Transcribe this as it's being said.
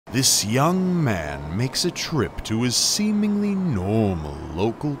This young man makes a trip to his seemingly normal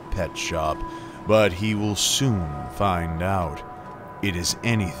local pet shop, but he will soon find out it is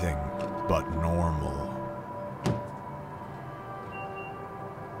anything but normal.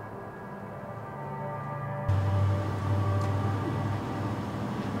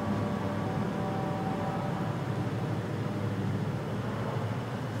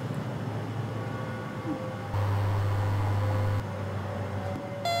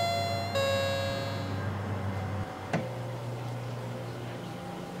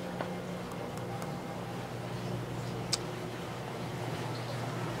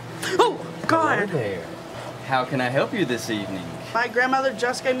 God. Hello there. How can I help you this evening? My grandmother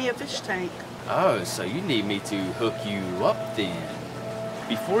just gave me a fish tank. Oh, so you need me to hook you up then.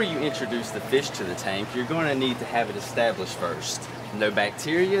 Before you introduce the fish to the tank, you're going to need to have it established first. No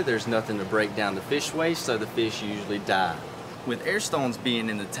bacteria, there's nothing to break down the fish waste, so the fish usually die. With air stones being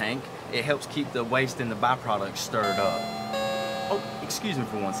in the tank, it helps keep the waste and the byproducts stirred up. Oh, excuse me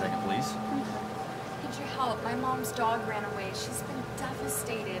for 1 second, please. Need your help. My mom's dog ran away. She's been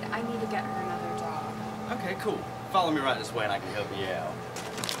devastated. I need to get her another dog. Okay, cool. Follow me right this way and I can help you out.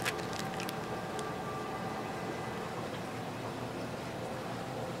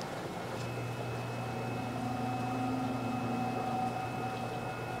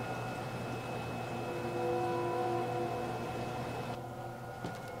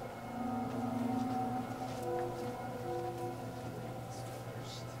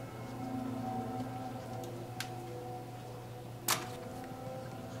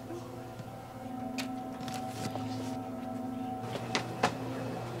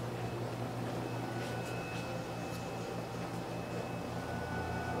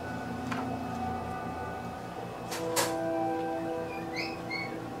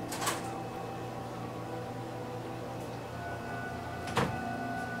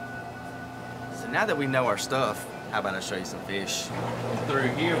 Now that we know our stuff, how about I show you some fish? Through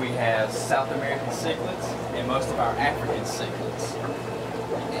here we have South American cichlids and most of our African cichlids.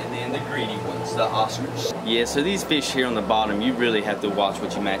 And then the greedy ones, the Oscars. Yeah, so these fish here on the bottom, you really have to watch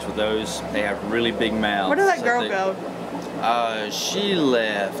what you match with those. They have really big mouths. Where did that girl go? She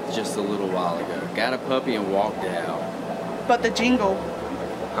left just a little while ago. Got a puppy and walked out. But the jingle.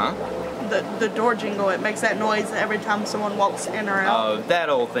 Huh? The door jingle, it makes that noise every time someone walks in or out. Oh, that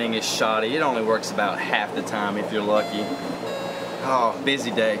old thing is shoddy. It only works about half the time if you're lucky. Oh,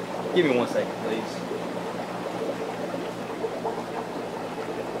 busy day. Give me 1 second, please.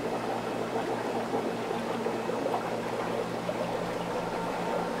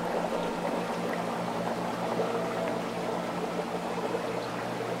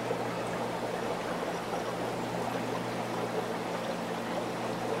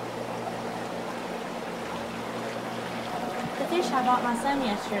 The fish I bought my son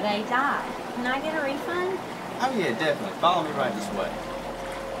yesterday died. Can I get a refund? Oh yeah, definitely. Follow me right this way.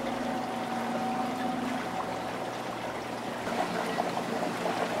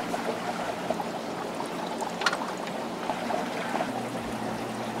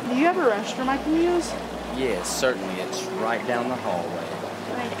 Do you have a restroom I can use? Yes, certainly. It's right down the hallway.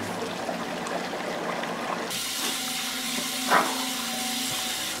 Right.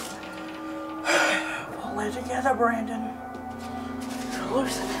 Pull it together, Brandon.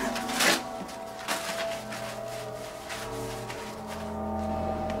 Loosen it.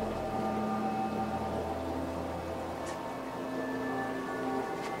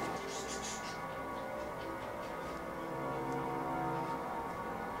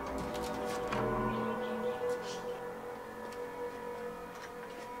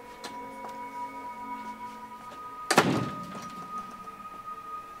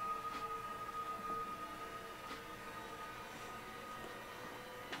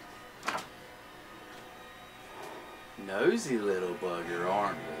 Nosy little bugger,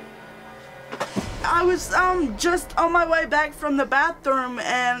 aren't we? I was just on my way back from the bathroom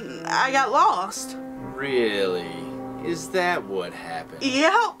and I got lost. Really? Is that what happened?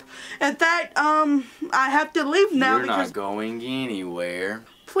 Yep. In fact, I have to leave now You're because not going anywhere.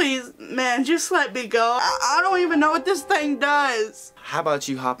 please, man, just let me go. I don't even know what this thing does. How about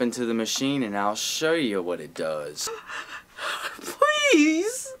you hop into the machine and I'll show you what it does.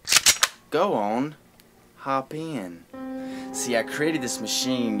 Please. Go on. Hop in. See, I created this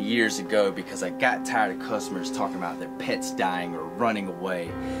machine years ago because I got tired of customers talking about their pets dying or running away.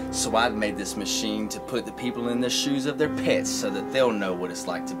 So I've made this machine to put the people in the shoes of their pets so that they'll know what it's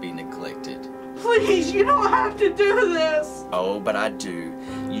like to be neglected. Please, you don't have to do this. Oh, but I do.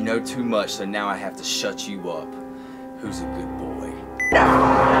 You know too much, so now I have to shut you up. Who's a good boy?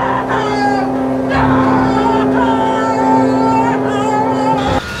 No!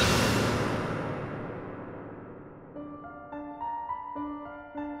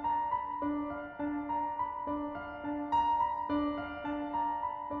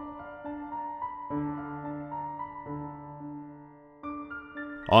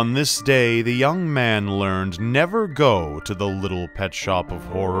 On this day, the young man learned never go to the little pet shop of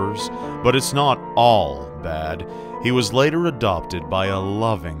horrors, but it's not all bad. He was later adopted by a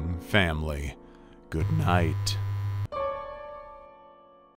loving family. Good night.